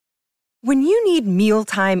When you need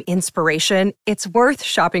mealtime inspiration, it's worth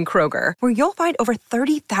shopping Kroger, where you'll find over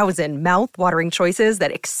 30,000 mouth-watering choices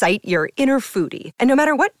that excite your inner foodie. And no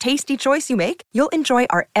matter what tasty choice you make, you'll enjoy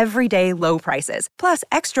our everyday low prices, plus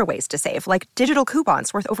extra ways to save, like digital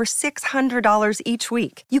coupons worth over $600 each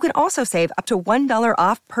week. You can also save up to $1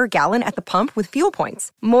 off per gallon at the pump with fuel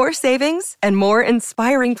points. More savings and more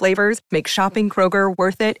inspiring flavors make shopping Kroger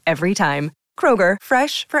worth it every time. Kroger,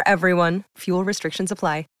 fresh for everyone. Fuel restrictions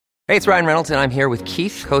apply. Hey, it's Ryan Reynolds, and I'm here with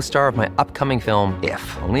Keith, co-star of my upcoming film,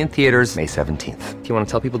 If, only in theaters May 17th. Do you want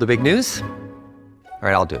to tell people the big news? All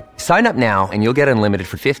right, I'll do it. Sign up now and you'll get unlimited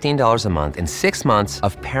for $15 a month and 6 months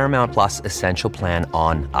of Paramount Plus Essential Plan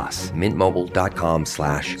on us.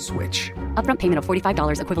 MintMobile.com/switch. Upfront payment of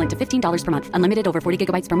 $45 equivalent to $15 per month. Unlimited over 40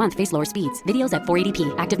 gigabytes per month. Face lower speeds. Videos at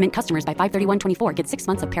 480p. Active Mint customers by 531.24 get 6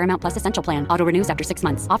 months of Paramount Plus Essential Plan. Auto renews after 6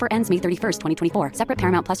 months. Offer ends May 31st, 2024. Separate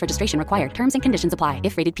Paramount Plus registration required. Terms and conditions apply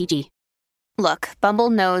if rated PG. Look, Bumble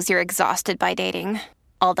knows you're exhausted by dating.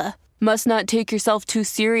 All the must not take yourself too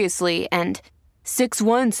seriously and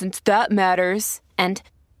 6'1" since that matters. And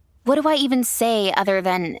what do I even say other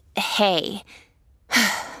than hey?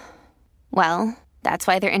 Well, that's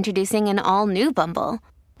why they're introducing an all-new Bumble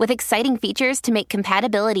with exciting features to make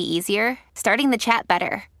compatibility easier, starting the chat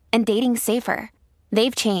better, and dating safer.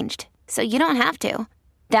 They've changed, so you don't have to.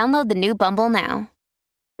 Download the new Bumble now.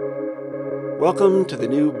 Welcome to the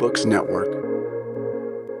New Books Network.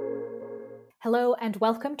 Hello and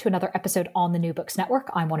welcome to another episode on the New Books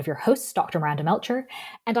Network. I'm one of your hosts, Dr. Miranda Melcher,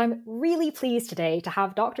 and I'm really pleased today to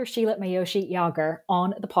have Dr. Sheila Miyoshi Jager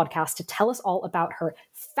on the podcast to tell us all about her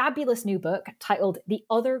fabulous new book titled The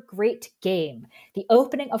Other Great Game, The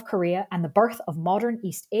Opening of Korea and the Birth of Modern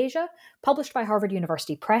East Asia, published by Harvard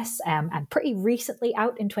University Press and pretty recently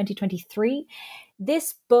out in 2023.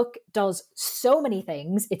 This book does so many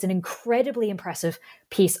things. It's an incredibly impressive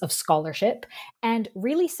piece of scholarship and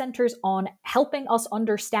really centers on helping us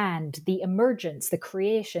understand the emergence, the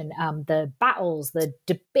creation, the battles, the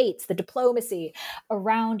debates, the diplomacy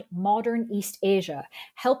around modern East Asia,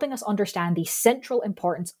 helping us understand the central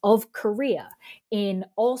importance of Korea in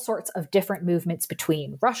all sorts of different movements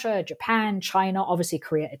between Russia, Japan, China, obviously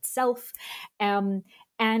Korea itself, and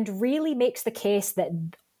really makes the case that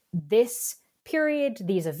this period,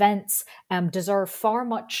 these events deserve far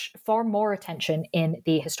more attention in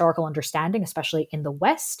the historical understanding, especially in the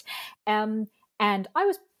West. And I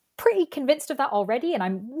was pretty convinced of that already, and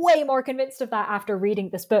I'm way more convinced of that after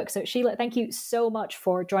reading this book. So Sheila, thank you so much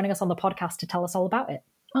for joining us on the podcast to tell us all about it.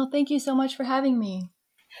 Well, thank you so much for having me.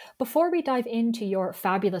 Before we dive into your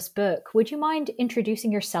fabulous book, would you mind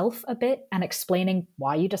introducing yourself a bit and explaining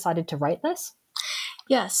why you decided to write this?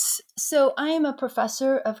 Yes. So I am a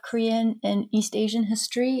professor of Korean and East Asian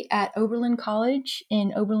history at Oberlin College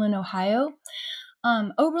in Oberlin, Ohio.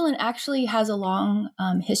 Oberlin actually has a long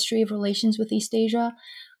history of relations with East Asia.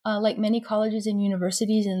 Like many colleges and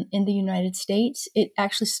universities in the United States, it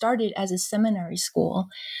actually started as a seminary school.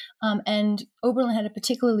 And Oberlin had a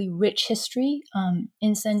particularly rich history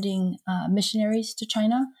in sending missionaries to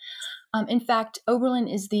China. In fact, Oberlin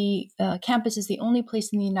is campus is the only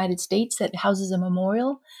place in the United States that houses a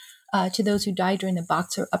memorial to those who died during the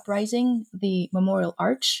Boxer Uprising, the Memorial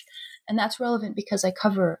Arch. And that's relevant because I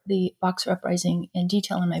cover the Boxer Uprising in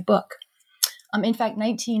detail in my book. In fact,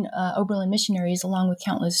 19 Oberlin missionaries, along with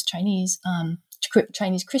countless Chinese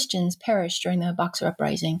Christians, perished during the Boxer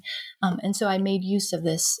Uprising. And so I made use of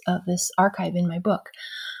this archive in my book.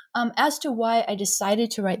 As to why I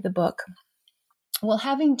decided to write the book, well,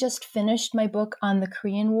 having just finished my book on the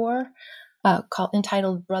Korean War,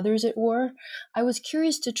 entitled Brothers at War, I was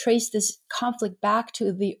curious to trace this conflict back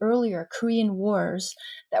to the earlier Korean wars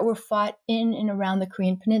that were fought in and around the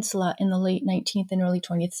Korean Peninsula in the late 19th and early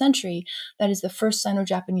 20th century. That is the First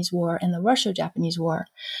Sino-Japanese War and the Russo-Japanese War.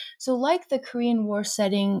 So like the Korean War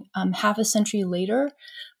setting half a century later,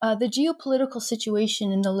 the geopolitical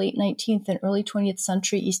situation in the late 19th and early 20th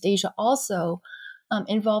century East Asia also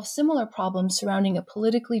involved similar problems surrounding a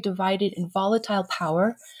politically divided and volatile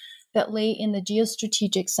power that lay in the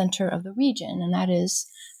geostrategic center of the region, and that is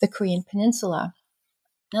the Korean Peninsula.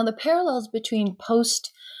 Now, the parallels between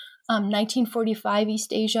post-1945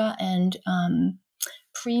 East Asia and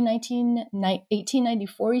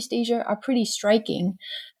pre-1894 East Asia are pretty striking,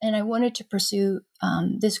 and I wanted to pursue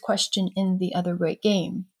this question in The Other Great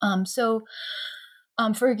Game.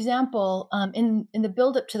 For example, in the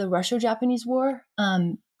buildup to the Russo-Japanese War,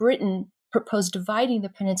 Britain proposed dividing the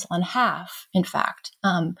peninsula in half, in fact,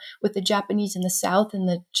 with the Japanese in the south and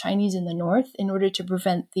the Chinese in the north in order to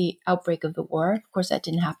prevent the outbreak of the war. Of course, that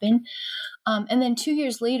didn't happen. And then 2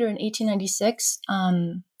 years later, in 1896,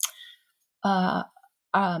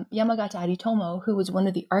 Yamagata Aritomo, who was one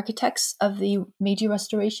of the architects of the Meiji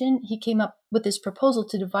Restoration, he came up with this proposal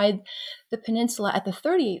to divide the peninsula at the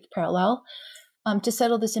 38th parallel to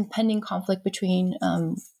settle this impending conflict between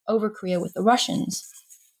over Korea with the Russians.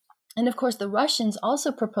 And of course, the Russians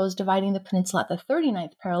also proposed dividing the peninsula at the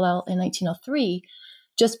 39th parallel in 1903,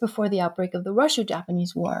 just before the outbreak of the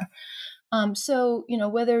Russo-Japanese War. So,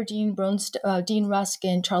 whether Dean Rusk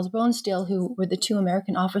and Charles Bonesteel, who were the two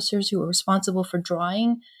American officers who were responsible for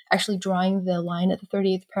actually drawing the line at the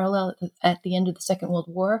 38th parallel at the end of the Second World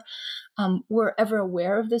War, were ever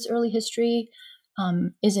aware of this early history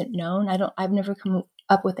isn't known. I've never come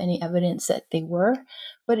up with any evidence that they were,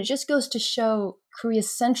 but it just goes to show Korea's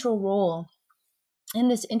central role in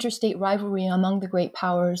this interstate rivalry among the great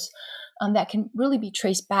powers that can really be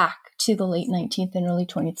traced back to the late 19th and early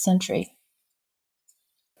 20th century.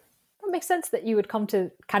 It makes sense that you would come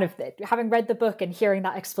to kind of, having read the book and hearing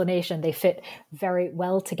that explanation, they fit very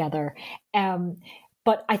well together.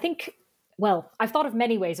 But I think, I've thought of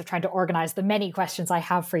many ways of trying to organize the many questions I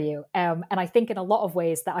have for you. And I think in a lot of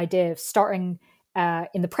ways, the idea of starting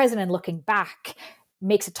in the present and looking back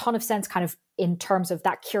makes a ton of sense kind of in terms of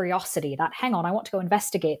that curiosity, that, hang on, I want to go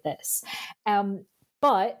investigate this.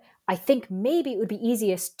 But I think maybe it would be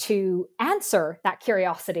easiest to answer that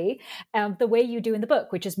curiosity the way you do in the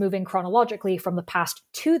book, which is moving chronologically from the past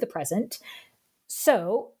to the present.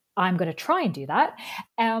 So I'm going to try and do that,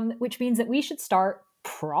 which means that we should start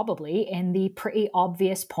probably in the pretty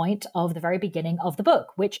obvious point of the very beginning of the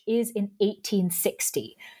book, which is in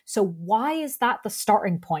 1860. So why is that the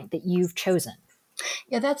starting point that you've chosen?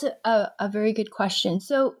 Yeah, that's a very good question.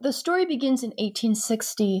 So the story begins in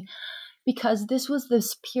 1860 because this was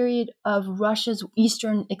this period of Russia's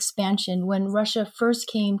eastern expansion when Russia first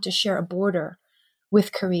came to share a border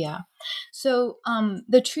with Korea. So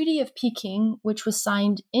the Treaty of Peking, which was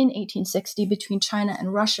signed in 1860 between China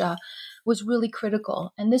and Russia, was really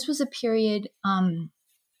critical. And this was a period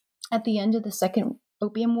at the end of the Second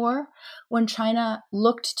Opium War when China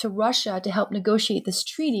looked to Russia to help negotiate this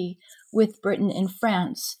treaty with Britain and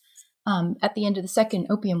France at the end of the Second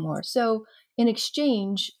Opium War. So in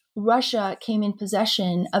exchange, Russia came in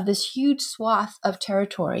possession of this huge swath of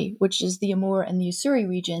territory, which is the Amur and the Ussuri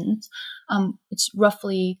regions. It's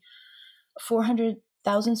roughly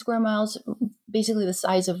 400,000 square miles, basically the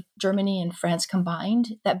size of Germany and France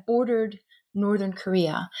combined, that bordered northern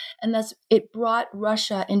Korea. And thus it brought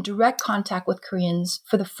Russia in direct contact with Koreans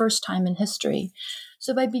for the first time in history.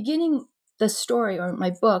 So by beginning the story, or my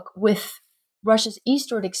book, with Russia's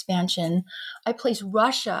eastward expansion, I place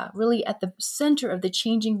Russia really at the center of the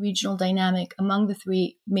changing regional dynamic among the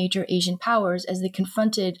three major Asian powers as they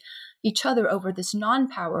confronted each other over this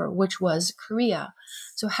non-power, which was Korea.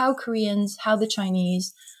 So how Koreans, how the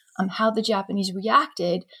Chinese, how the Japanese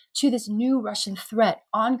reacted to this new Russian threat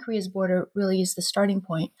on Korea's border really is the starting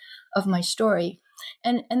point of my story.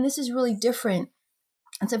 And this is really different.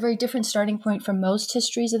 It's a very different starting point from most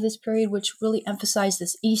histories of this period, which really emphasize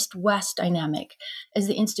this East-West dynamic as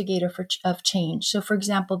the instigator of change. So, for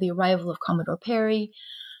example, the arrival of Commodore Perry,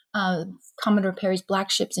 Commodore Perry's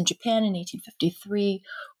black ships in Japan in 1853,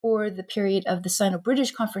 or the period of the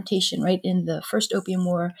Sino-British confrontation, right, in the First Opium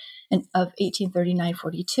War of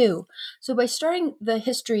 1839-42. So by starting the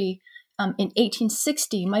history in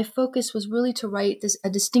 1860, my focus was really to write a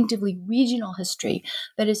distinctively regional history.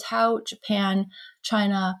 That is how Japan,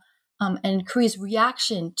 China, and Korea's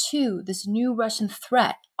reaction to this new Russian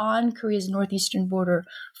threat on Korea's northeastern border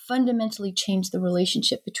fundamentally changed the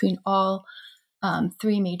relationship between all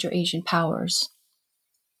three major Asian powers.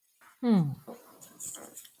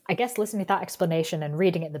 I guess listening to that explanation and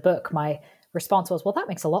reading it in the book, my response was, well, that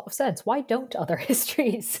makes a lot of sense. Why don't other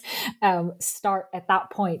histories start at that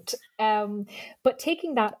point? But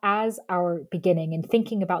taking that as our beginning and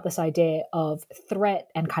thinking about this idea of threat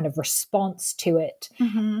and kind of response to it,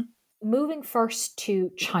 moving first to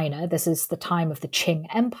China, this is the time of the Qing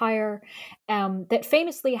Empire, that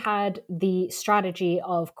famously had the strategy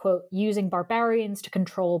of, quote, using barbarians to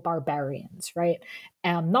control barbarians, right?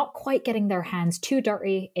 Not quite getting their hands too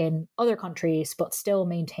dirty in other countries, but still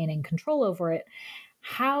maintaining control over it.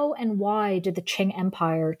 How and why did the Qing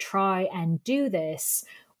Empire try and do this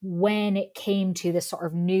when it came to this sort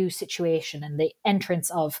of new situation and the entrance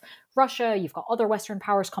of Russia? You've got other Western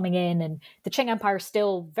powers coming in, and the Qing Empire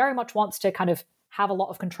still very much wants to kind of have a lot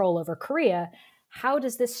of control over Korea. How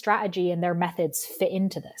does this strategy and their methods fit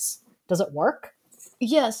into this? Does it work?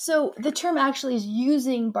 Yes, so the term actually is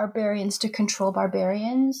using barbarians to control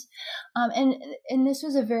barbarians. And this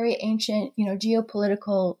was a very ancient,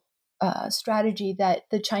 geopolitical strategy that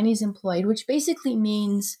the Chinese employed, which basically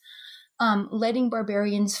means letting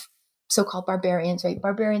barbarians so-called barbarians, right?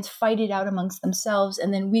 Barbarians fight it out amongst themselves,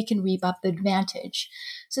 and then we can reap up the advantage.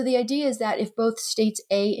 So the idea is that if both states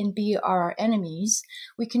A and B are our enemies,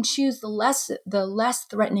 we can choose the less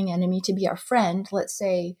threatening enemy to be our friend, let's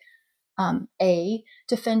say A,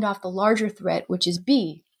 to fend off the larger threat, which is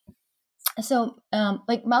B. So,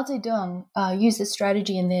 like Mao Zedong used this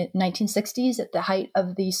strategy in the 1960s at the height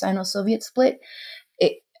of the Sino-Soviet split.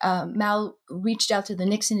 Mao reached out to the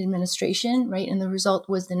Nixon administration, right? And the result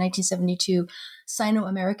was the 1972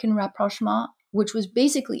 Sino-American rapprochement, which was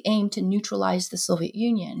basically aimed to neutralize the Soviet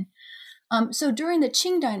Union. So during the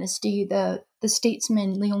Qing dynasty, the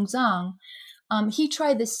statesman Li Hongzhang, he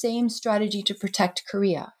tried the same strategy to protect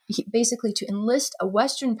Korea, basically to enlist a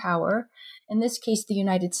Western power, in this case the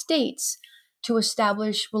United States, to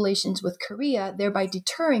establish relations with Korea, thereby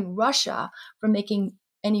deterring Russia from making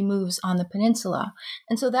any moves on the peninsula.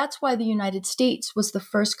 And so that's why the United States was the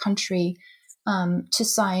first country to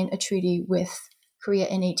sign a treaty with Korea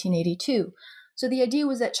in 1882. So the idea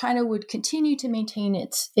was that China would continue to maintain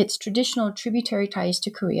its traditional tributary ties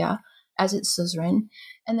to Korea as its suzerain.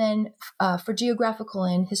 And then for geographical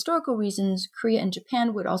and historical reasons, Korea and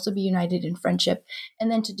Japan would also be united in friendship.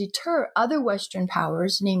 And then to deter other Western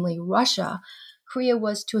powers, namely Russia, Korea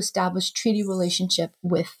was to establish treaty relationship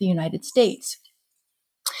with the United States.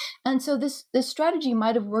 And so this strategy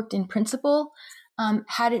might have worked in principle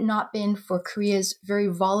had it not been for Korea's very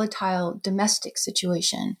volatile domestic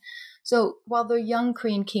situation. So while the young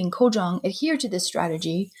Korean king Kojong adhered to this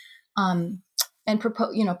strategy and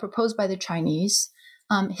proposed by the Chinese,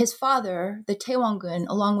 his father, the Taewongun,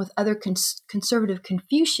 along with other conservative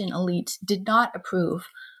Confucian elites, did not approve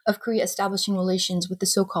of Korea establishing relations with the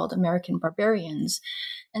so-called American barbarians.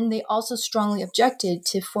 And they also strongly objected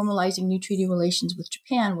to formalizing new treaty relations with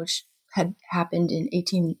Japan, which had happened in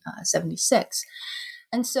 1876.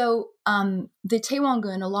 And so the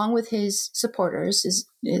Taewongun, along with his supporters, his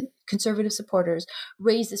conservative supporters,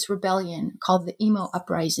 raised this rebellion called the Imo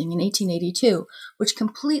Uprising in 1882, which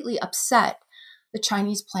completely upset the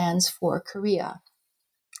Chinese plans for Korea.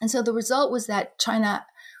 And so the result was that China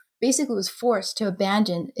basically was forced to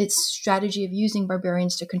abandon its strategy of using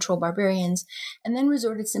barbarians to control barbarians, and then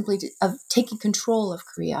resorted simply to taking control of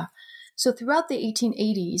Korea. So throughout the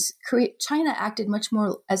 1880s, China acted much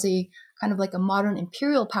more as a kind of like a modern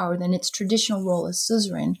imperial power than its traditional role as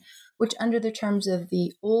suzerain, which under the terms of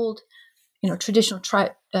the old, traditional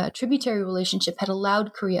tributary relationship had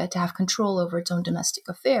allowed Korea to have control over its own domestic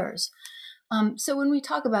affairs. So when we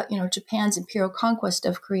talk about, Japan's imperial conquest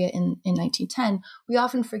of Korea in 1910, we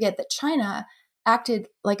often forget that China acted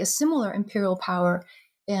like a similar imperial power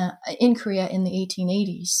in Korea in the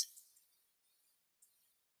 1880s.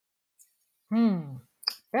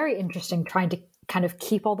 Very interesting, trying to kind of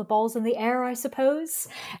keep all the balls in the air, I suppose,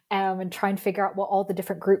 and try and figure out what all the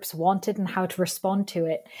different groups wanted and how to respond to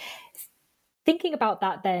it. Thinking about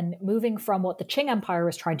that then, moving from what the Qing Empire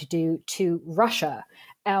was trying to do to Russia,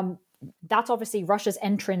 that's obviously Russia's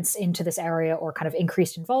entrance into this area or kind of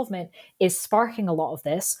increased involvement is sparking a lot of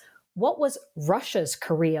this. What was Russia's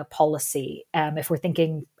Korea policy? If we're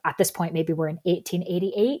thinking at this point, maybe we're in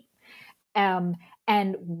 1888.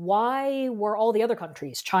 And why were all the other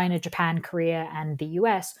countries, China, Japan, Korea, and the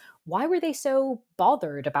US, why were they so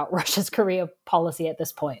bothered about Russia's Korea policy at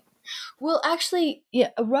this point? Well, actually,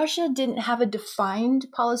 Russia didn't have a defined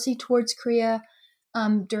policy towards Korea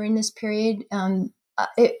during this period.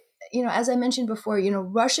 As I mentioned before,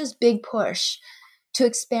 Russia's big push to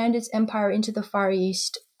expand its empire into the Far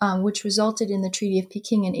East, which resulted in the Treaty of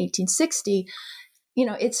Peking in 1860,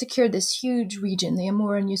 it secured this huge region, the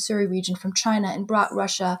Amur and Ussuri region from China, and brought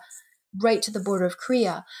Russia right to the border of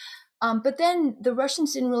Korea. But then the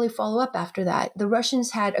Russians didn't really follow up after that. The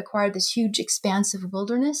Russians had acquired this huge expanse of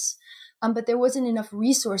wilderness, but there wasn't enough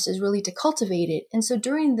resources really to cultivate it. And so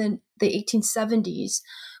during the 1870s,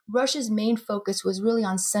 Russia's main focus was really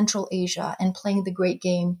on Central Asia and playing the great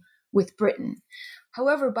game with Britain.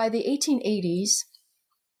 However, by the 1880s,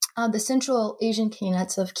 the Central Asian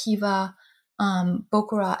khanates of Khiva,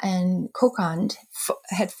 Bokhara, and Kokand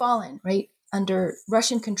had fallen, right, under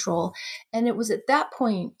Russian control. And it was at that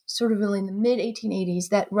point, sort of really in the mid-1880s,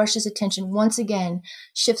 that Russia's attention once again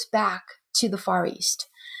shifts back to the Far East.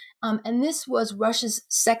 And this was Russia's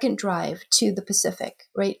second drive to the Pacific,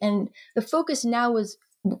 right? And the focus now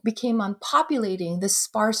became on populating this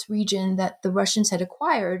sparse region that the Russians had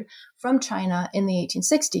acquired from China in the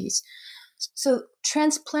 1860s. So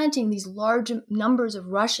transplanting these large numbers of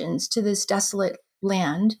Russians to this desolate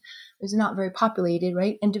land was not very populated,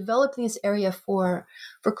 right? And developing this area for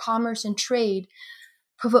commerce and trade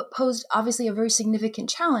posed obviously a very significant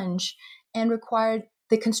challenge and required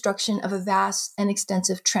the construction of a vast and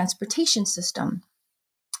extensive transportation system.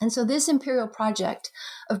 And so this imperial project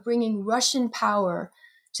of bringing Russian power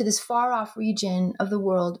to this far-off region of the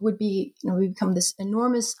world would become this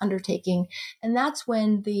enormous undertaking. And that's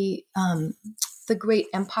when the great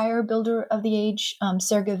empire builder of the age,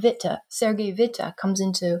 Sergei Witte, comes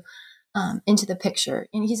into the picture.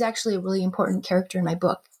 And he's actually a really important character in my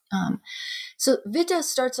book. So Witte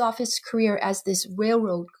starts off his career as this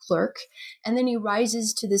railroad clerk, and then he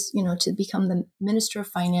rises to this, to become the Minister of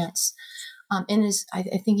Finance. I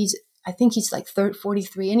think he's like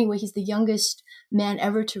 43. Anyway, he's the youngest man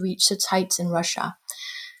ever to reach such heights in Russia.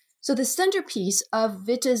 So the centerpiece of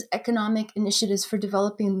Witte's economic initiatives for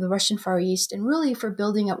developing the Russian Far East and really for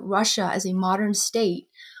building up Russia as a modern state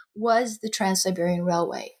was the Trans-Siberian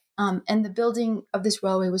Railway. And the building of this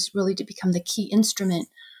railway was really to become the key instrument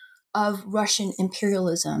of Russian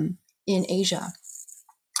imperialism in Asia.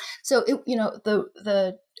 So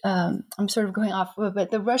I'm sort of going off,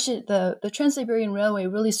 but the Trans-Siberian Railway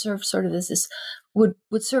really served sort of as this would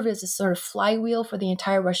serve as a sort of flywheel for the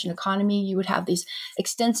entire Russian economy. You would have these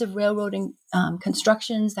extensive railroading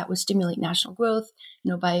constructions that would stimulate national growth,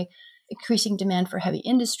 by increasing demand for heavy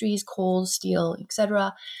industries, coal, steel,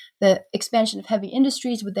 etc. The expansion of heavy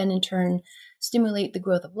industries would then in turn stimulate the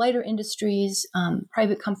growth of lighter industries,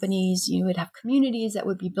 private companies. You would have communities that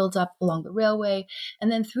would be built up along the railway.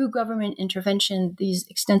 And then through government intervention, these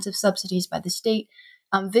extensive subsidies by the state,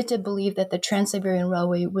 Witte believed that the Trans-Siberian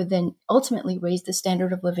Railway would then ultimately raise the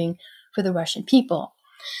standard of living for the Russian people.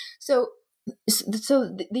 So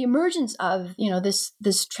the emergence of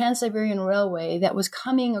this Trans-Siberian Railway that was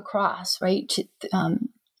coming across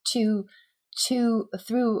through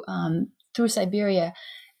Siberia,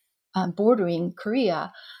 bordering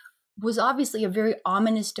Korea, was obviously a very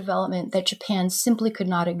ominous development that Japan simply could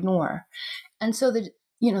not ignore. And so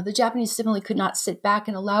the Japanese simply could not sit back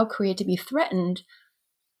and allow Korea to be threatened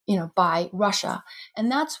by Russia.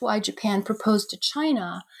 And that's why Japan proposed to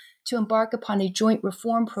China to embark upon a joint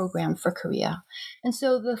reform program for Korea. And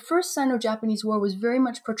so the first Sino-Japanese War was very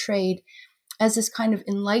much portrayed as this kind of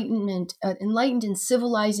enlightened and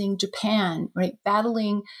civilizing Japan, right,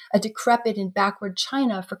 battling a decrepit and backward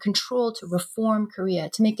China for control to reform Korea,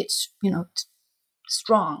 to make it,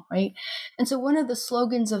 strong, right? And so one of the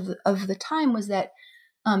slogans of the time was that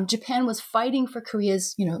Japan was fighting for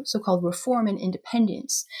Korea's, so-called reform and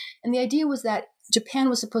independence. And the idea was that Japan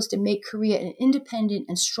was supposed to make Korea an independent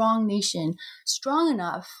and strong nation, strong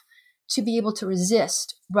enough to be able to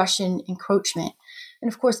resist Russian encroachment.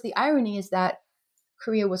 And of course, the irony is that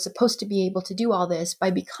Korea was supposed to be able to do all this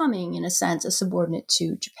by becoming, in a sense, a subordinate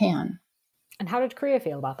to Japan. And how did Korea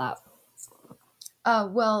feel about that?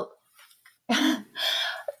 Well,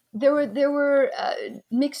 there were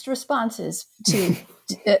mixed responses to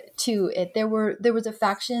it. There was a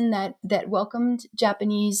faction that welcomed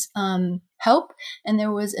Japanese help, and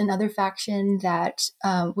there was another faction that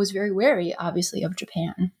was very wary, obviously, of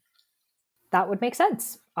Japan. That would make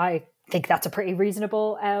sense. I think that's a pretty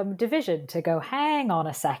reasonable division to go, hang on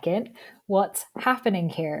a second, what's happening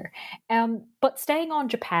here? But staying on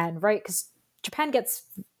Japan, right? Because Japan gets...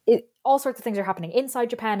 all sorts of things are happening inside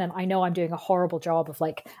Japan, and I know I'm doing a horrible job of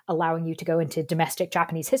allowing you to go into domestic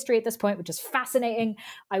Japanese history at this point, which is fascinating.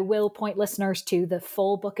 I will point listeners to the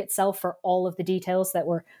full book itself for all of the details that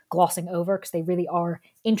we're glossing over, because they really are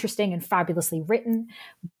interesting and fabulously written.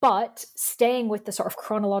 But staying with the sort of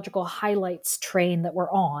chronological highlights train that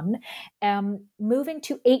we're on, moving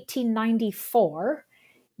to 1894,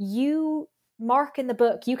 you mark in the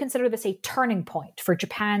book, you consider this a turning point for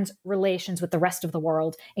Japan's relations with the rest of the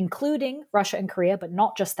world, including Russia and Korea, but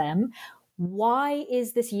not just them. Why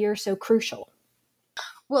is this year so crucial?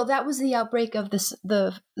 Well, that was the outbreak of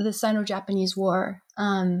the Sino-Japanese War.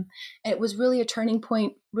 It was really a turning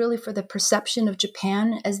point, really, for the perception of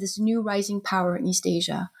Japan as this new rising power in East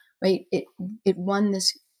Asia. Right? It won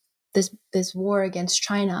this war against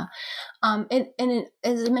China. As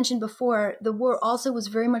I mentioned before, the war also was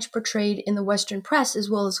very much portrayed in the Western press, as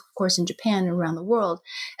well as, of course, in Japan and around the world,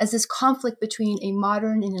 as this conflict between a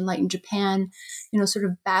modern and enlightened Japan, sort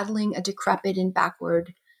of battling a decrepit and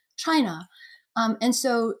backward China. And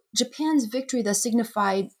so Japan's victory thus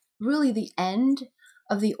signified really the end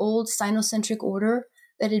of the old Sinocentric order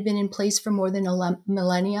that had been in place for more than a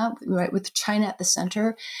millennia, right, with China at the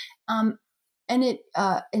center. And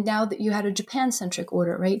now that you had a Japan-centric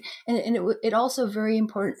order, right? And it also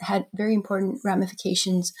had very important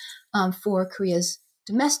ramifications for Korea's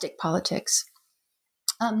domestic politics.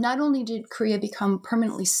 Not only did Korea become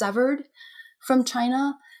permanently severed from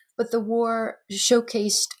China, but the war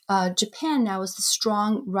showcased Japan now as the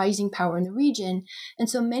strong rising power in the region. And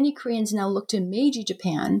so many Koreans now look to Meiji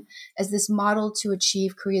Japan as this model to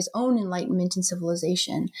achieve Korea's own enlightenment and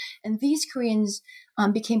civilization. And these Koreans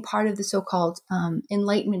became part of the so-called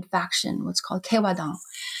Enlightenment faction, what's called Kaewodang.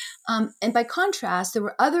 And by contrast, there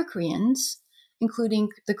were other Koreans, including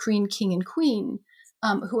the Korean king and queen,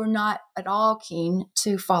 who were not at all keen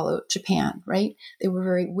to follow Japan, right? They were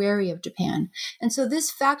very wary of Japan. And so this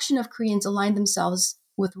faction of Koreans aligned themselves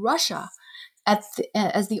with Russia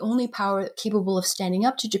as the only power capable of standing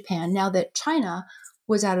up to Japan now that China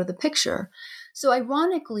was out of the picture. So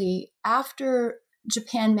ironically, after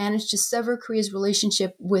Japan managed to sever Korea's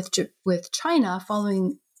relationship with China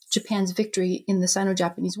following Japan's victory in the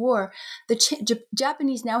Sino-Japanese War, the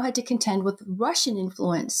Japanese now had to contend with Russian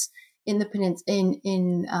influence in the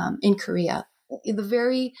in Korea. The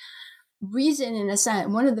very reason, in a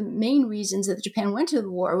sense, one of the main reasons that Japan went to the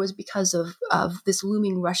war was because of this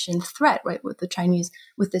looming Russian threat, right, with the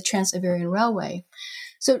Trans-Siberian Railway.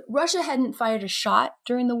 So Russia hadn't fired a shot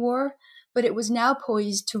during the war, but it was now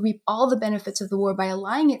poised to reap all the benefits of the war by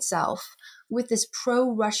allying itself with this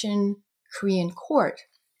pro-Russian Korean court.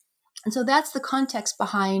 And so that's the context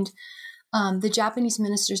behind the Japanese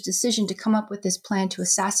minister's decision to come up with this plan to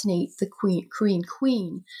assassinate the Korean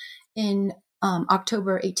queen in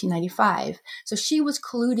October 1895. So she was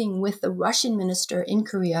colluding with the Russian minister in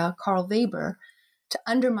Korea, Karl Weber, to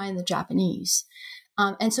undermine the Japanese.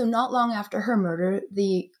 And so not long after her murder,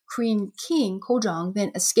 the Korean king, Kojong,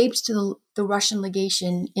 then escapes to the Russian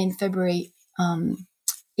legation in February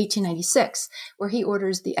 1896, where he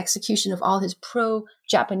orders the execution of all his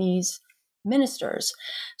pro-Japanese ministers.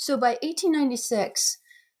 So by 1896,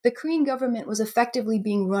 the Korean government was effectively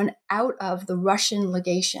being run out of the Russian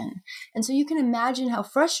legation. And so you can imagine how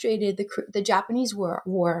frustrated the Japanese were.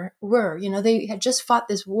 You know, they had just fought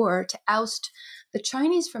this war to oust the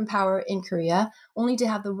Chinese from power in Korea, only to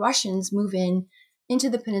have the Russians move into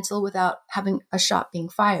the peninsula without having a shot being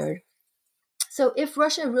fired. So if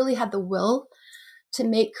Russia really had the will to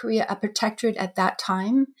make Korea a protectorate at that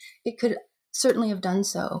time, it could certainly have done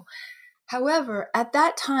so. However, at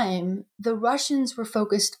that time, the Russians were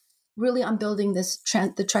focused really on building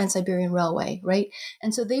the Trans-Siberian Railway, right?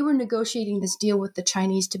 And so they were negotiating this deal with the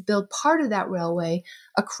Chinese to build part of that railway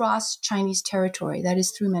across Chinese territory, that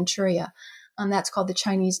is through Manchuria. That's called the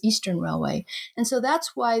Chinese Eastern Railway. And so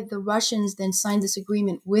that's why the Russians then signed this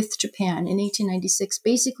agreement with Japan in 1896,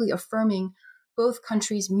 basically affirming both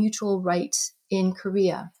countries' mutual rights in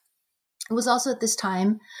Korea. It was also at this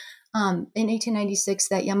time, in 1896,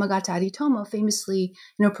 that Yamagata Aritomo famously,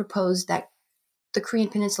 proposed that the Korean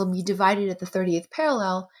peninsula be divided at the 30th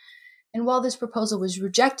parallel. And while this proposal was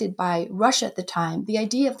rejected by Russia at the time, the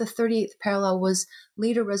idea of the 38th parallel was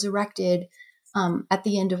later resurrected at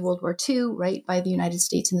the end of World War II, right, by the United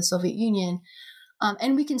States and the Soviet Union.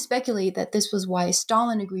 And we can speculate that this was why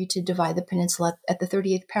Stalin agreed to divide the peninsula at the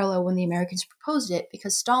 38th parallel when the Americans proposed it,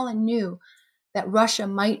 because Stalin knew that Russia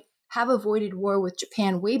might have avoided war with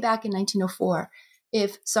Japan way back in 1904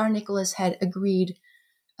 if Tsar Nicholas had agreed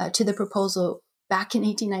to the proposal back in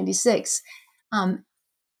 1896, and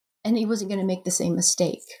he wasn't going to make the same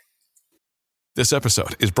mistake. This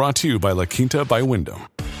episode is brought to you by La Quinta by Wyndham.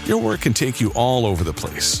 Your work can take you all over the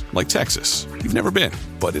place, like Texas. You've never been,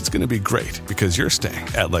 but it's going to be great because you're staying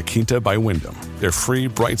at La Quinta by Wyndham. Their free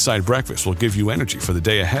Bright Side breakfast will give you energy for the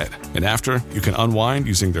day ahead. And after, you can unwind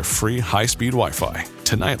using their free high-speed Wi-Fi.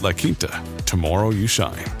 Tonight, La Quinta. Tomorrow, you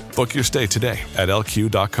shine. Book your stay today at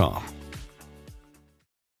lq.com.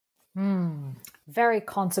 Very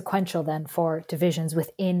consequential then for divisions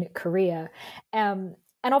within Korea. And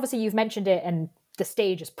obviously you've mentioned it, and the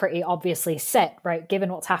stage is pretty obviously set, right?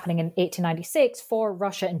 Given what's happening in 1896 for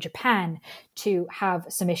Russia and Japan to have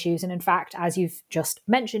some issues. And in fact, as you've just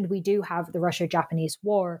mentioned, we do have the Russia-Japanese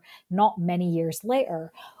War not many years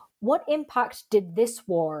later. What impact did this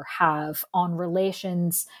war have on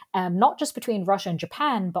relations, not just between Russia and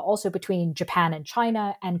Japan, but also between Japan and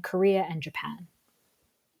China and Korea and Japan?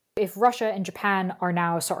 If Russia and Japan are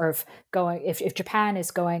now sort of going, if Japan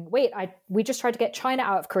is going, wait, we just tried to get China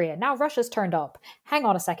out of Korea. Now Russia's turned up. Hang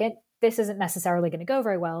on a second. This isn't necessarily going to go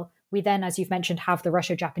very well. We then, as you've mentioned, have the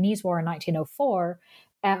Russia-Japanese War in 1904.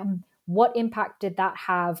 What impact did that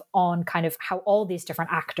have on kind of how all these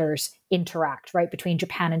different actors interact, right? Between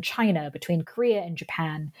Japan and China, between Korea and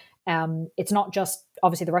Japan. It's not just,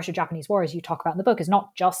 obviously the Russia-Japanese War, as you talk about in the book, is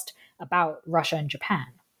not just about Russia and Japan.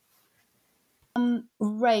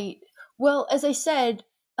 Right. Well, as I said,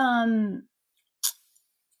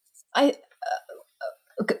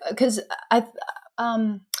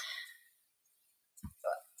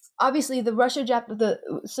 obviously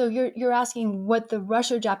so you're asking what the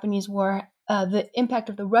Russo-Japanese War, the impact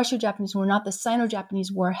of the Russo-Japanese War, not the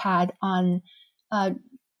Sino-Japanese War, had on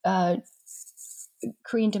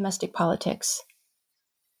Korean domestic politics.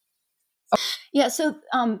 Yeah, so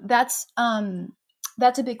that's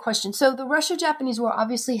a big question. So the Russo-Japanese War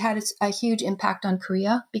obviously had a huge impact on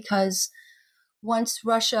Korea, because once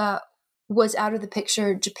Russia was out of the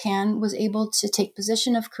picture, Japan was able to take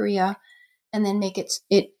possession of Korea and then make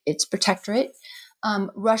its protectorate.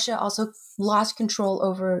 Russia also lost control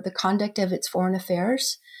over the conduct of its foreign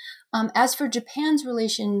affairs. As for Japan's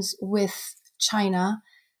relations with China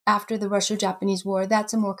after the Russo-Japanese War,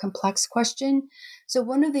 that's a more complex question. So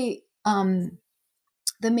one of the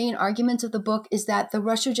main arguments of the book is that the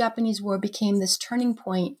Russo-Japanese War became this turning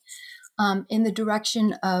point in the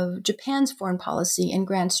direction of Japan's foreign policy and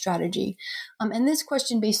grand strategy. And this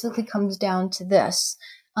question basically comes down to this.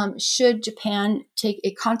 Should Japan take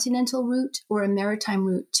a continental route or a maritime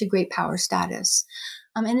route to great power status?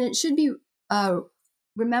 And it should be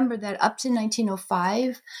remembered that up to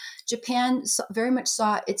 1905, Japan very much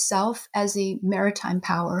saw itself as a maritime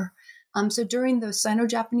power. So during the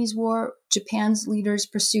Sino-Japanese War, Japan's leaders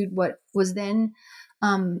pursued what was then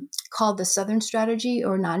called the Southern Strategy,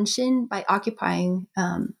 or Nanshin, by undertaking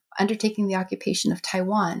the occupation of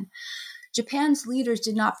Taiwan. Japan's leaders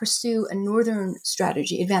did not pursue a northern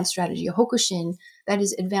strategy, advanced strategy, a Hokushin, that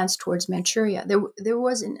is advanced towards Manchuria. There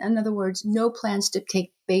was, in other words, no plans to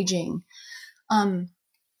take Beijing.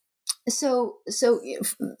 So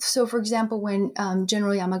for example, when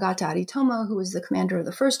General Yamagata Aritomo, who was the commander of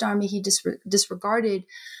the First Army, he disregarded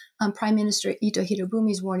Prime Minister Ito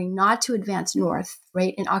Hirobumi's warning not to advance north,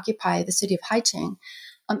 right, and occupy the city of Haicheng.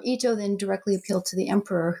 Ito then directly appealed to the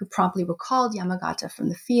emperor, who promptly recalled Yamagata from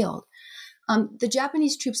the field. The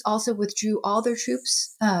Japanese troops also withdrew all their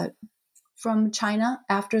troops from China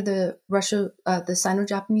after the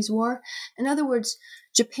Sino-Japanese War. In other words,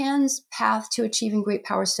 Japan's path to achieving great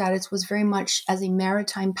power status was very much as a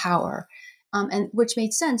maritime power, and which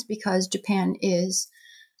made sense because Japan is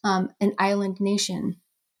an island nation.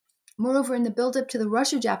 Moreover, in the build-up to the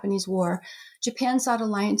Russo-Japanese War, Japan sought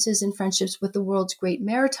alliances and friendships with the world's great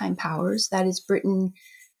maritime powers, that is Britain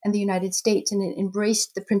and the United States, and it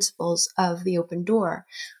embraced the principles of the open door.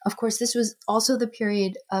 Of course, this was also the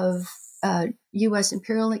period of U.S.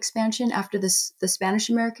 imperial expansion after the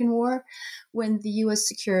Spanish-American War, when the U.S.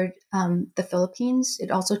 secured the Philippines. It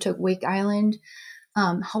also took Wake Island,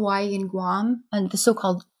 Hawaii, and Guam, and the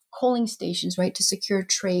so-called coaling stations, right, to secure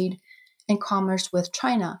trade and commerce with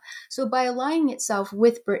China. So by aligning itself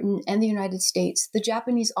with Britain and the United States, the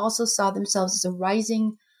Japanese also saw themselves as a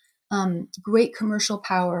rising great commercial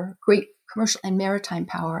power, great commercial and maritime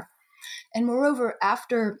power. And moreover,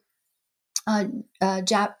 after Admiral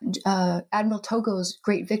Togo's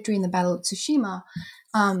great victory in the Battle of Tsushima,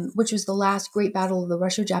 which was the last great battle of the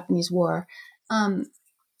Russo-Japanese War,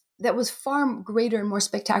 that was far greater and more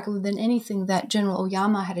spectacular than anything that General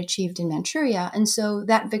Oyama had achieved in Manchuria. And so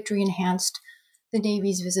that victory enhanced the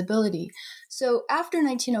Navy's visibility. So after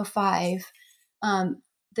 1905,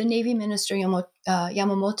 the Navy Minister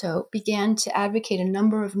Yamamoto began to advocate a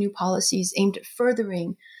number of new policies aimed at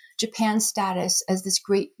furthering Japan's status as this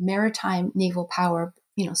great maritime naval power,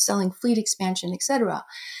 selling fleet expansion, etc.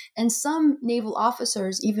 And some naval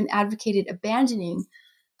officers even advocated abandoning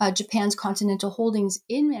Japan's continental holdings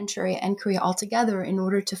in Manchuria and Korea altogether in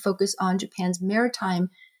order to focus on Japan's maritime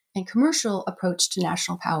and commercial approach to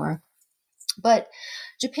national power. But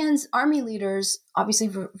Japan's army leaders obviously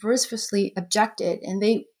vociferously objected, and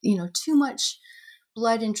they, too much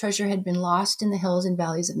blood and treasure had been lost in the hills and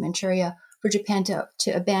valleys of Manchuria for Japan to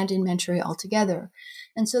abandon Manchuria altogether.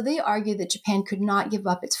 And so they argued that Japan could not give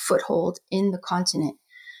up its foothold in the continent.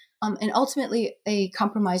 And ultimately, a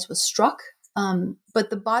compromise was struck. But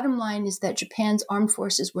the bottom line is that Japan's armed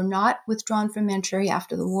forces were not withdrawn from Manchuria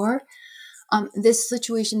after the war. This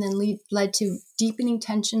situation then led to deepening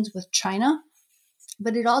tensions with China,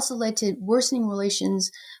 but it also led to worsening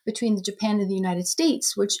relations between Japan and the United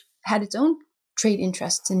States, which had its own trade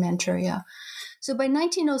interests in Manchuria. So by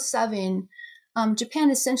 1907,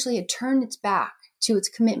 Japan essentially had turned its back to its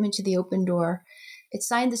commitment to the open door. It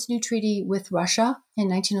signed this new treaty with Russia in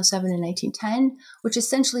 1907 and 1910, which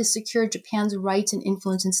essentially secured Japan's rights and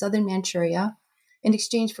influence in southern Manchuria in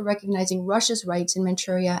exchange for recognizing Russia's rights in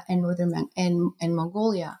Manchuria and northern and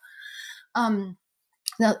Mongolia. Then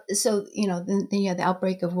you had the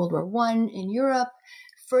outbreak of World War I in Europe,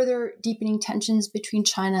 further deepening tensions between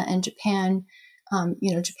China and Japan.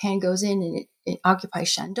 Japan goes in and it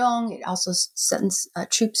occupies Shandong. It also sends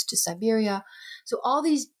troops to Siberia. So all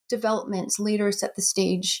these developments later set the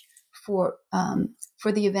stage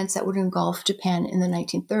for the events that would engulf Japan in the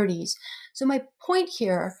 1930s. So my point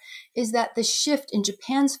here is that the shift in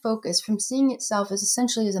Japan's focus from seeing itself as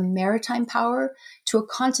essentially as a maritime power to a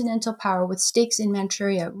continental power with stakes in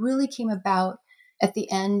Manchuria really came about at the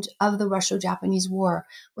end of the Russo-Japanese War,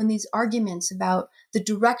 when these arguments about the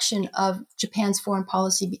direction of Japan's foreign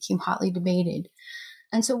policy became hotly debated.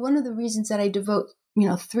 And so one of the reasons that I devote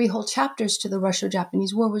 3 whole chapters to the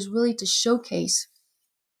Russo-Japanese War was really to showcase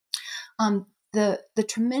the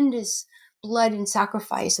tremendous blood and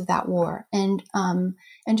sacrifice of that war, and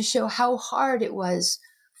to show how hard it was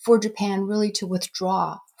for Japan really to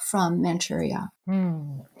withdraw from Manchuria.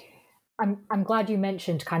 I'm glad you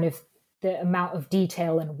mentioned kind of the amount of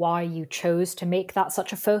detail and why you chose to make that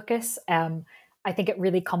such a focus. I think it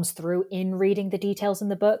really comes through in reading the details in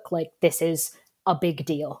the book. Like, this is a big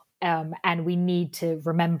deal. And we need to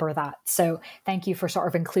remember that. So thank you for sort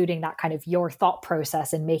of including that kind of your thought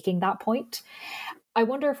process in making that point. I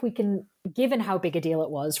wonder if we can, given how big a deal it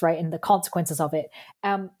was, right, and the consequences of it,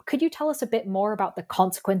 could you tell us a bit more about the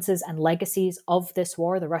consequences and legacies of this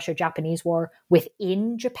war, the Russo-Japanese War,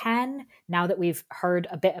 within Japan, now that we've heard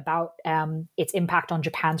a bit about its impact on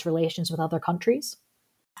Japan's relations with other countries?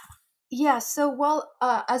 Yeah, so,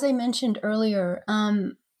 as I mentioned earlier,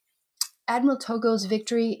 Admiral Togo's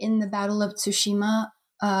victory in the Battle of Tsushima,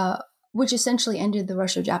 which essentially ended the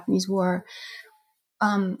Russo-Japanese War,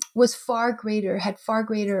 was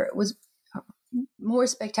more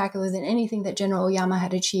spectacular than anything that General Oyama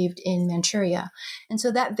had achieved in Manchuria. And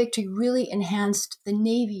so that victory really enhanced the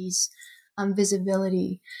Navy's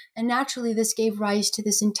visibility. And naturally, this gave rise to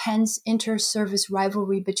this intense inter-service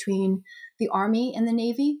rivalry between the Army and the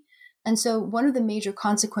Navy. And so one of the major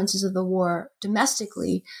consequences of the war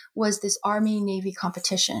domestically was this Army-Navy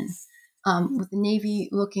competition, with the Navy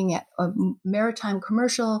looking at a maritime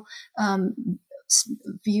commercial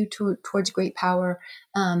view towards great power,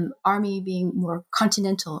 Army being more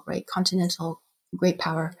continental, right? Continental great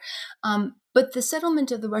power. But the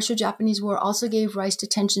settlement of the Russo-Japanese War also gave rise to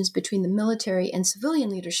tensions between the military and civilian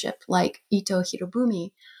leadership, like Ito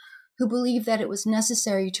Hirobumi, who believed that it was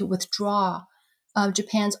necessary to withdraw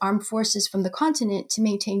Japan's armed forces from the continent to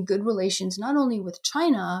maintain good relations not only with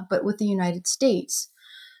China, but with the United States.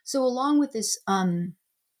 So along with this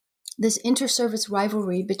inter-service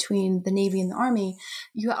rivalry between the Navy and the Army,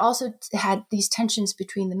 you also had these tensions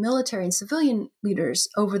between the military and civilian leaders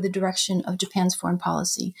over the direction of Japan's foreign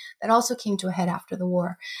policy that also came to a head after the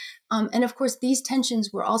war. And of course, these tensions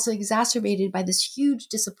were also exacerbated by this huge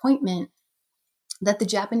disappointment that the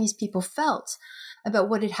Japanese people felt about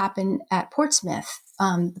what had happened at Portsmouth,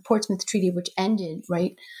 the Portsmouth Treaty, which ended,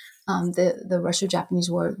 right, the Russo-Japanese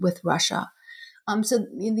War with Russia. So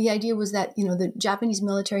the idea was that, the Japanese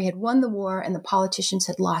military had won the war and the politicians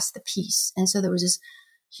had lost the peace. And so there was this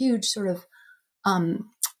huge sort of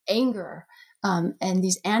anger and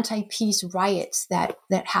these anti-peace riots that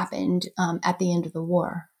happened at the end of the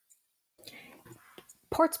war.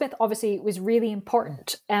 Portsmouth obviously was really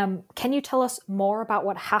important. Can you tell us more about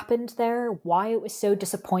what happened there, why it was so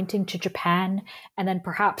disappointing to Japan, and then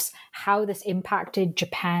perhaps how this impacted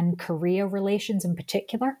Japan-Korea relations in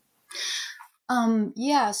particular?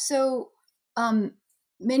 So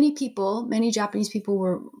many Japanese people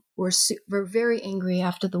were very angry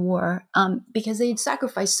after the war because they had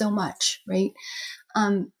sacrificed so much, right?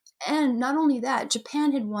 And not only that,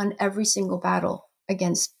 Japan had won every single battle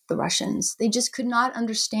against the Russians. They just could not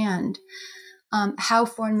understand how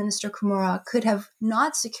Foreign Minister Kimura could have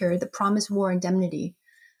not secured the promised war indemnity.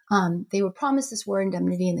 They were promised this war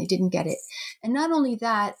indemnity and they didn't get it. And not only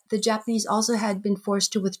that, the Japanese also had been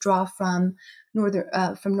forced to withdraw from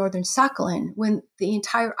northern Sakhalin when the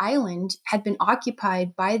entire island had been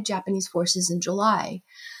occupied by Japanese forces in July.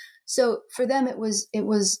 So for them, it was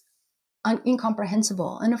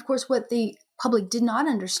incomprehensible. And of course, what the public did not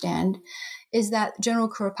understand is that General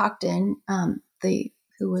Kuropatkin,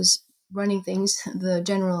 who was running things, the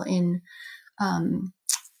general in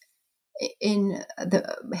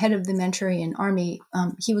the head of the Manchurian army,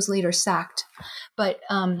 he was later sacked. But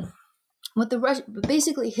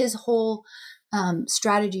basically his whole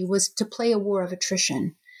strategy was to play a war of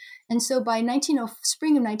attrition. And so by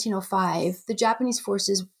spring of 1905, the Japanese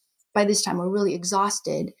forces by this time were really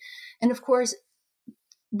exhausted. And of course,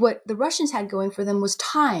 what the Russians had going for them was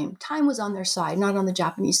time. Time was on their side, not on the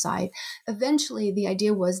Japanese side. Eventually, the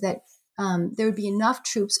idea was that there would be enough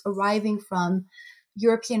troops arriving from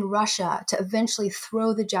European Russia to eventually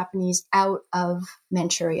throw the Japanese out of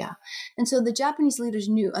Manchuria. And so the Japanese leaders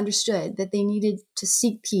understood that they needed to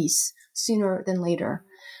seek peace sooner than later.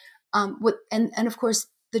 And of course,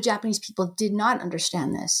 the Japanese people did not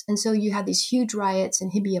understand this. And so you had these huge riots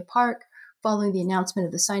in Hibiya Park following the announcement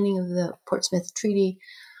of the signing of the Portsmouth Treaty.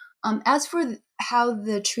 As for how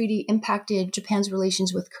the treaty impacted Japan's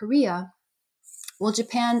relations with Korea, well,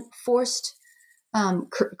 Japan forced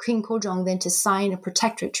King Kojong then to sign a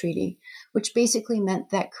protectorate treaty, which basically meant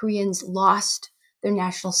that Koreans lost their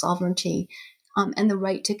national sovereignty and the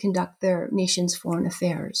right to conduct their nation's foreign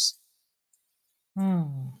affairs.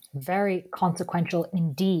 Very consequential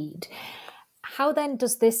indeed. How then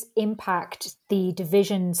does this impact the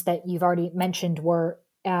divisions that you've already mentioned were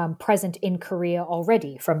present in Korea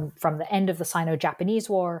already from the end of the Sino-Japanese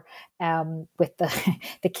War, with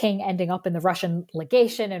the king ending up in the Russian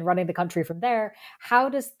legation and running the country from there? How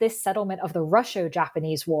does this settlement of the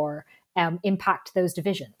Russo-Japanese War impact those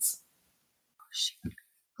divisions?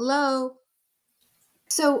 Hello.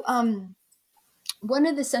 So one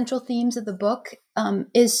of the central themes of the book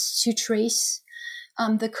is to trace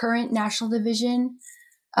the current national division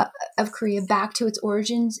of Korea back to its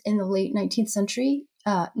origins in the late 19th century,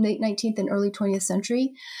 late 19th and early 20th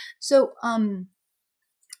century. So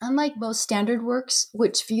unlike most standard works,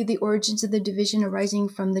 which view the origins of the division arising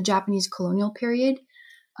from the Japanese colonial period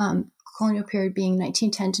being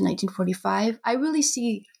 1910 to 1945, I really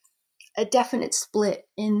see a definite split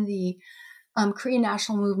in the Korean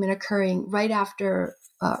national movement occurring right after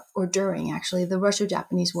or during, actually, the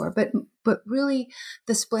Russo-Japanese War. But really,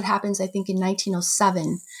 the split happens, I think, in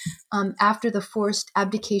 1907, after the forced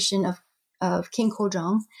abdication of King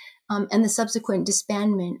Kojong and the subsequent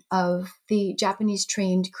disbandment of the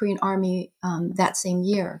Japanese-trained Korean army that same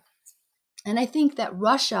year. And I think that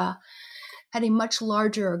Russia had a much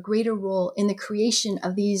larger, greater role in the creation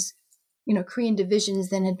of these, Korean divisions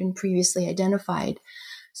than had been previously identified.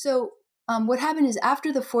 So what happened is,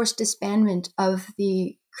 after the forced disbandment of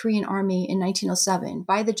the Korean army in 1907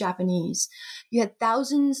 by the Japanese, you had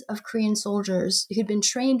thousands of Korean soldiers who had been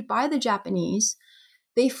trained by the Japanese.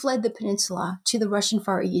 They fled the peninsula to the Russian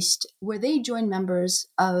Far East, where they joined members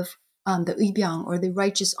of the Uibyang, or the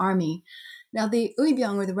Righteous Army. Now, the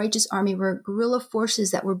Uibyang, or the Righteous Army, were guerrilla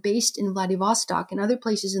forces that were based in Vladivostok and other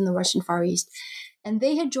places in the Russian Far East. And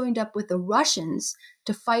they had joined up with the Russians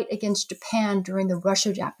to fight against Japan during the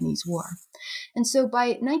Russo-Japanese War. And so by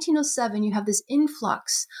 1907, you have this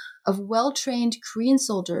influx of well-trained Korean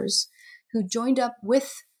soldiers who joined up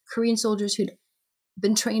with Korean soldiers who'd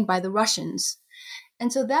been trained by the Russians.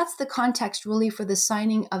 And so that's the context really for the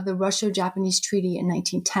signing of the Russo-Japanese Treaty in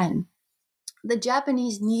 1910. The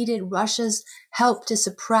Japanese needed Russia's help to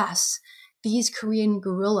suppress these Korean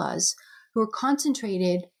guerrillas who were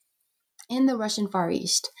concentrated in the Russian Far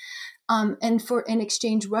East. And in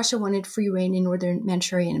exchange, Russia wanted free reign in northern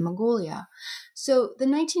Manchuria and Mongolia. So the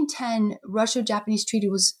 1910 Russo-Japanese Treaty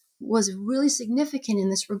was really significant in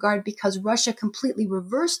this regard, because Russia completely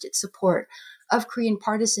reversed its support of Korean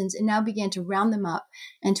partisans and now began to round them up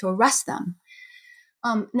and to arrest them.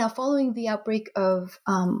 Now, following the outbreak of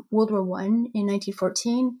World War I in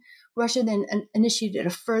 1914, Russia then initiated a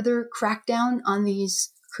further crackdown on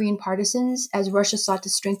these Korean partisans as Russia sought to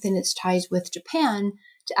strengthen its ties with Japan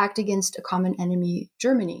to act against a common enemy,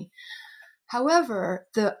 Germany. However,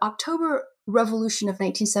 the October Revolution of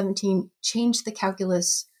 1917 changed the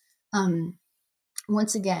calculus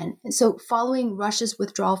once again. And so following Russia's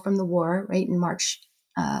withdrawal from the war, right, in March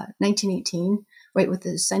 1918, right, with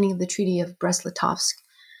the signing of the Treaty of Brest-Litovsk,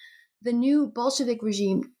 the new Bolshevik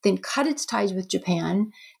regime then cut its ties with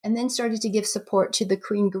Japan and then started to give support to the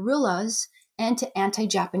Korean guerrillas and to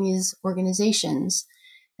anti-Japanese organizations.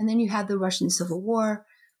 And then you had the Russian Civil War,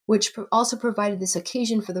 which also provided this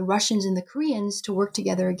occasion for the Russians and the Koreans to work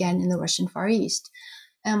together again in the Russian Far East.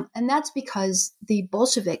 And that's because the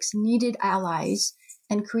Bolsheviks needed allies,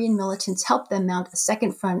 and Korean militants helped them mount a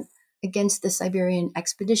second front against the Siberian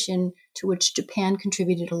expedition, to which Japan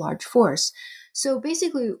contributed a large force. So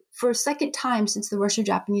basically, for a second time since the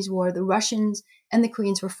Russo-Japanese War, the Russians and the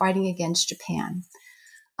Koreans were fighting against Japan.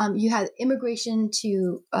 You had immigration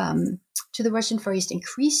to the Russian Far East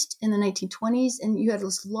increased in the 1920s, and you had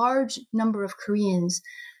this large number of Koreans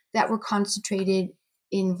that were concentrated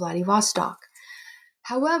in Vladivostok.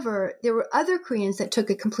 However, there were other Koreans that took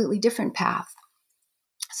a completely different path.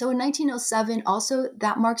 So in 1907, also,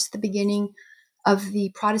 that marks the beginning of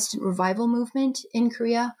the Protestant revival movement in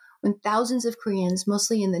Korea, when thousands of Koreans,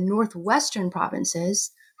 mostly in the northwestern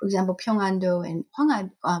provinces, for example, Pyeongando and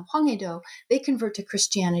Hwanghae-do, they convert to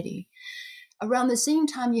Christianity. Around the same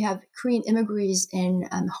time, you have Korean immigrants in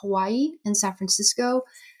Hawaii and San Francisco.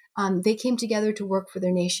 They came together to work for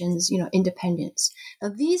their nation's, independence. Now,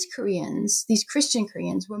 these Koreans, these Christian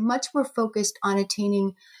Koreans, were much more focused on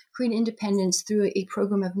attaining Korean independence through a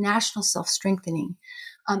program of national self-strengthening.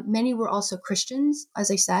 Many were also Christians, as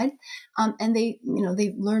I said, and they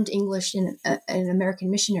learned English in American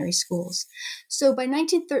missionary schools. So by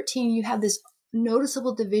 1913, you have this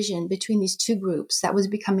noticeable division between these two groups that was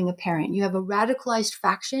becoming apparent. You have a radicalized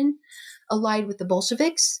faction allied with the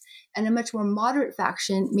Bolsheviks and a much more moderate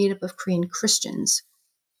faction made up of Korean Christians.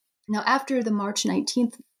 Now, after the March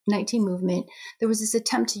 19 movement, there was this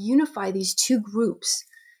attempt to unify these two groups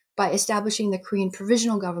by establishing the Korean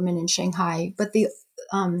Provisional Government in Shanghai, but the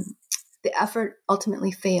effort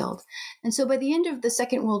ultimately failed. And so by the end of the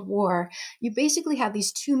Second World War, you basically have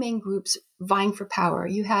these two main groups vying for power.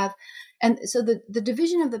 And so the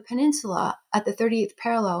division of the peninsula at the 38th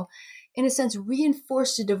parallel, in a sense,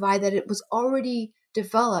 reinforced a divide that it was already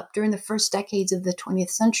developed during the first decades of the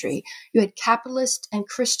 20th century. You had capitalists and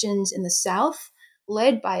Christians in the south,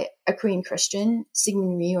 led by a Korean Christian,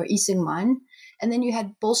 Syngman or Lee Syngman, and then you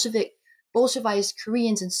had Bolshevized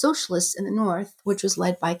Koreans and socialists in the north, which was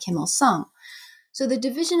led by Kim Il-sung. So the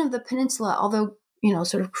division of the peninsula, although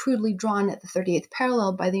sort of crudely drawn at the 38th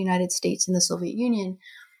parallel by the United States and the Soviet Union,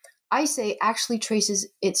 I say actually traces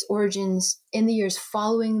its origins in the years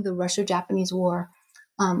following the Russo-Japanese War,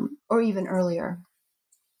 or even earlier.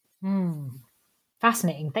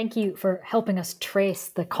 Fascinating. Thank you for helping us trace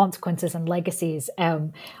the consequences and legacies.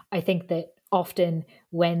 I think that often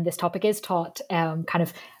when this topic is taught, kind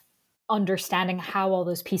of understanding how all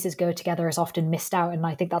those pieces go together is often missed out. And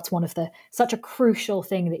I think that's such a crucial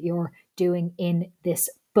thing that you're doing in this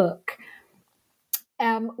book.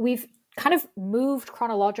 We've kind of moved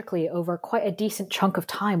chronologically over quite a decent chunk of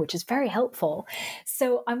time, which is very helpful.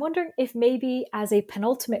 So I'm wondering if maybe as a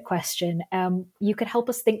penultimate question, you could help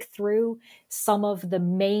us think through some of the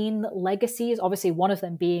main legacies, obviously one of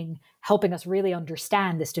them being helping us really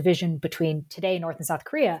understand this division between today North and South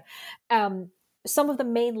Korea. Some of the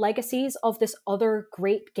main legacies of this other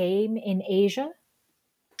great game in Asia?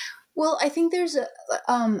 Well, I think there's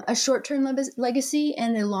a short-term legacy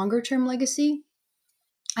and a longer-term legacy.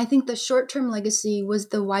 I think the short-term legacy was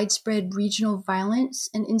the widespread regional violence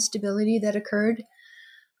and instability that occurred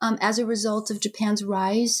as a result of Japan's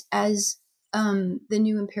rise as the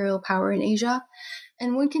new imperial power in Asia.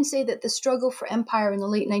 And one can say that the struggle for empire in the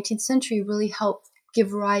late 19th century really helped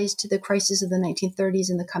give rise to the crisis of the 1930s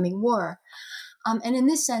and the coming war. And in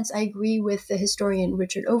this sense, I agree with the historian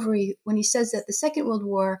Richard Overy when he says that the Second World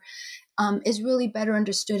War is really better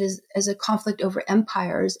understood as a conflict over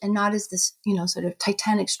empires and not as this, sort of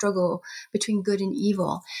titanic struggle between good and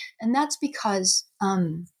evil. And that's because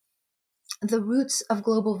the roots of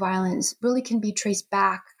global violence really can be traced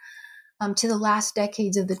back to the last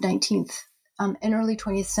decades of the 19th and early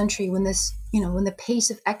 20th century when when the pace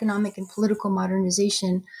of economic and political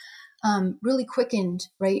modernization really quickened,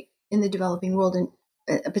 right, in the developing world, and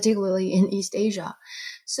particularly in East Asia.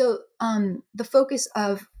 So the focus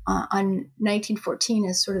of on 1914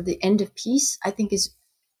 as sort of the end of peace, I think is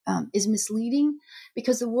misleading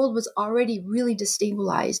because the world was already really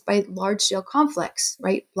destabilized by large-scale conflicts,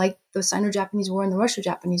 right, like the Sino-Japanese War and the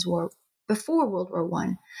Russo-Japanese War before World War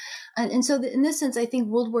I. And so in this sense, I think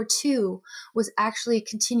World War II was actually a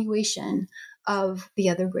continuation of the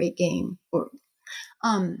other great game.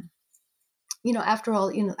 After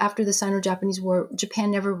all, after the Sino-Japanese War,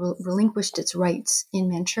 Japan never relinquished its rights in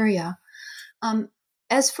Manchuria.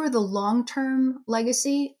 As for the long-term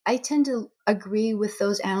legacy, I tend to agree with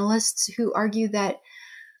those analysts who argue that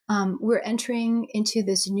we're entering into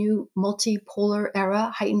this new multipolar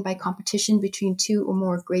era heightened by competition between two or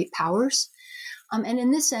more great powers. And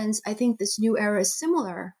in this sense, I think this new era is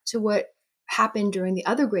similar to what happened during the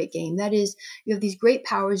other great game. That is, you have these great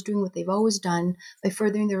powers doing what they've always done by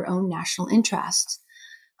furthering their own national interests.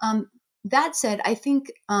 That said, I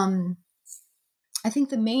think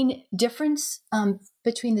the main difference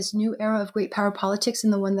between this new era of great power politics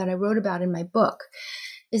and the one that I wrote about in my book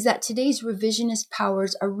is that today's revisionist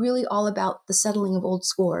powers are really all about the settling of old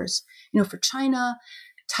scores. For China,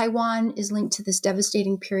 Taiwan is linked to this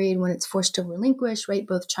devastating period when it's forced to relinquish, right,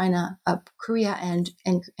 both Korea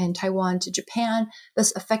and Taiwan to Japan,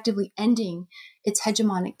 thus effectively ending its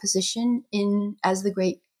hegemonic position as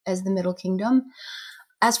the Middle Kingdom.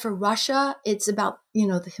 As for Russia, it's about,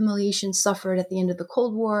 the humiliation suffered at the end of the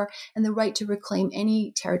Cold War and the right to reclaim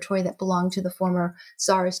any territory that belonged to the former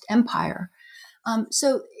Tsarist empire.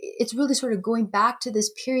 So it's really sort of going back to this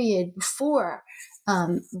period before,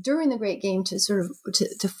 during the Great Game, to sort of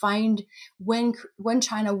to find when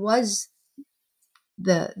China was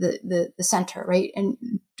the center, right, and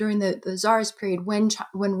during the Tsarist period when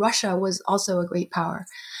Russia was also a great power.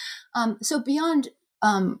 So beyond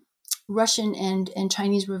Russian and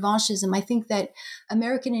Chinese revanchism, I think that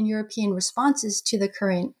American and European responses to the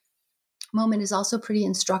current moment is also pretty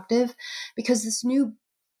instructive, because this new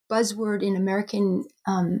buzzword in American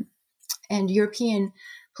and European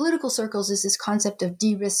political circles is this concept of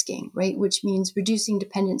de-risking, right? Which means reducing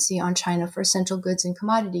dependency on China for essential goods and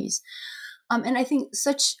commodities. And I think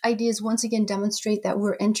such ideas once again demonstrate that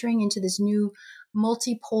we're entering into this new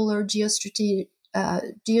multipolar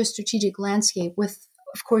geostrategic landscape with,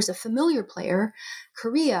 of course, a familiar player,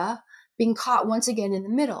 Korea, being caught once again in the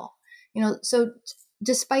middle. So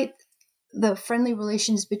despite the friendly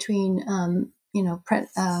relations between,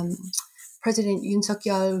 President Yoon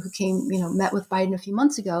Suk-yeol, who met with Biden a few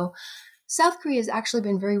months ago, South Korea has actually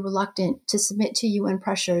been very reluctant to submit to UN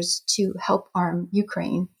pressures to help arm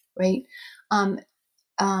Ukraine, right? And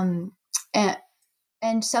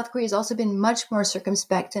South Korea has also been much more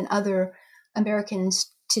circumspect than other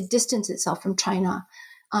Americans to distance itself from China.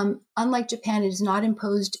 Unlike Japan, it has not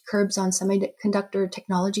imposed curbs on semiconductor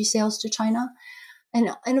technology sales to China.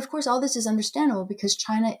 And of course, all this is understandable because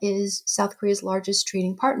China is South Korea's largest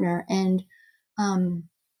trading partner, and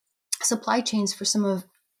supply chains for some of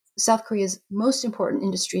South Korea's most important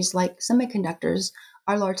industries, like semiconductors,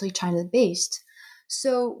 are largely China-based.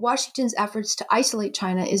 So Washington's efforts to isolate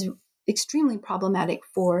China is extremely problematic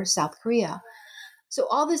for South Korea. So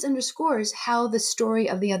all this underscores how the story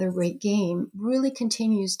of the other great game really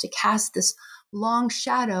continues to cast this long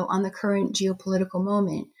shadow on the current geopolitical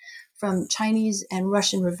moment, from Chinese and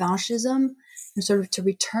Russian revanchism, and sort of to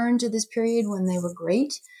return to this period when they were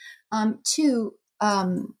great, to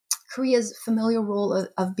Korea's familiar role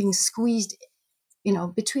of being squeezed,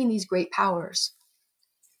 between these great powers.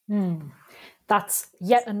 That's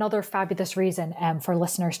yet another fabulous reason for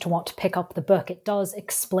listeners to want to pick up the book. It does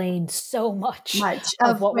explain so much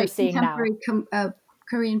of what we're seeing now.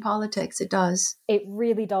 Korean politics, it does. It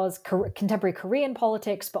really does. Contemporary Korean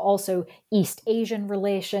politics, but also East Asian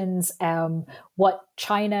relations, what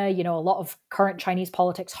China, a lot of current Chinese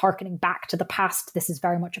politics harkening back to the past. This is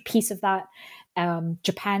very much a piece of that.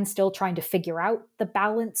 Japan still trying to figure out the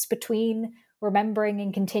balance between remembering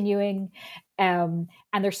and continuing. And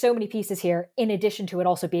there's so many pieces here, in addition to it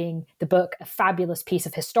also being the book, a fabulous piece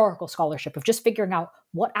of historical scholarship of just figuring out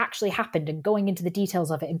what actually happened and going into the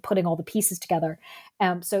details of it and putting all the pieces together.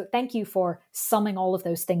 So thank you for summing all of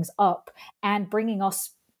those things up and bringing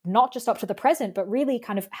us not just up to the present, but really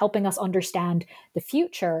kind of helping us understand the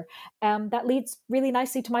future. That leads really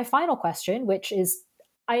nicely to my final question, which is,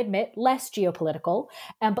 I admit, less geopolitical,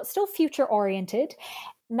 but still future-oriented.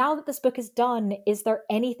 Now that this book is done, is there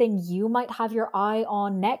anything you might have your eye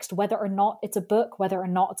on next, whether or not it's a book, whether or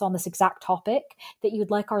not it's on this exact topic, that you'd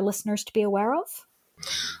like our listeners to be aware of?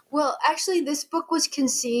 Well, actually, this book was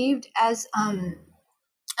conceived as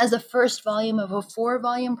the first volume of a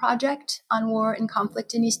 4-volume project on war and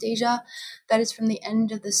conflict in East Asia. That is from the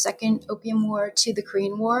end of the Second Opium War to the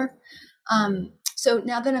Korean War. So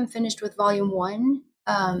now that I'm finished with volume 1,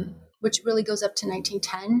 which really goes up to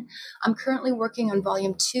 1910. I'm currently working on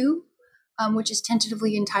volume 2, which is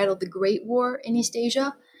tentatively entitled The Great War in East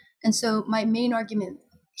Asia. And so my main argument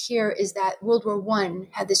here is that World War I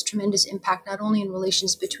had this tremendous impact, not only in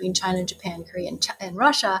relations between China, Japan, Korea, and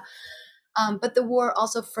Russia, but the war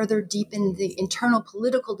also further deepened the internal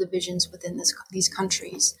political divisions within these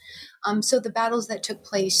countries. So the battles that took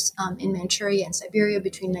place in Manchuria and Siberia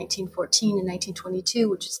between 1914 and 1922,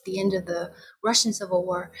 which is the end of the Russian Civil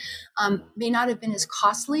War, may not have been as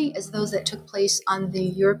costly as those that took place on the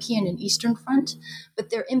European and Eastern Front, but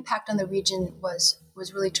their impact on the region was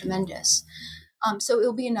really tremendous. So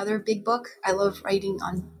it'll be another big book. I love writing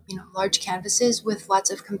on large canvases with lots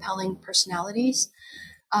of compelling personalities.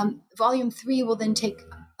 Volume 3 will then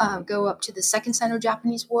go up to the Second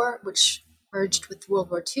Sino-Japanese War, which merged with World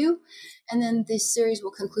War II. And then this series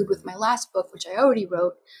will conclude with my last book, which I already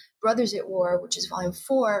wrote, Brothers at War, which is volume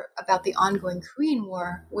 4, about the ongoing Korean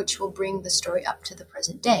War, which will bring the story up to the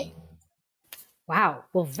present day. Wow.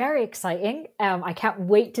 Well, very exciting. I can't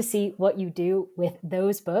wait to see what you do with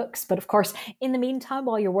those books. But of course, in the meantime,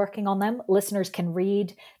 while you're working on them, listeners can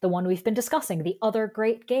read the one we've been discussing, The Other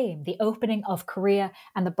Great Game, The Opening of Korea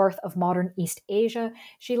and the Birth of Modern East Asia.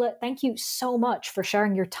 Sheila, thank you so much for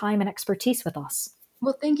sharing your time and expertise with us.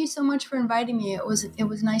 Well, thank you so much for inviting me. It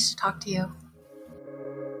was nice to talk to you.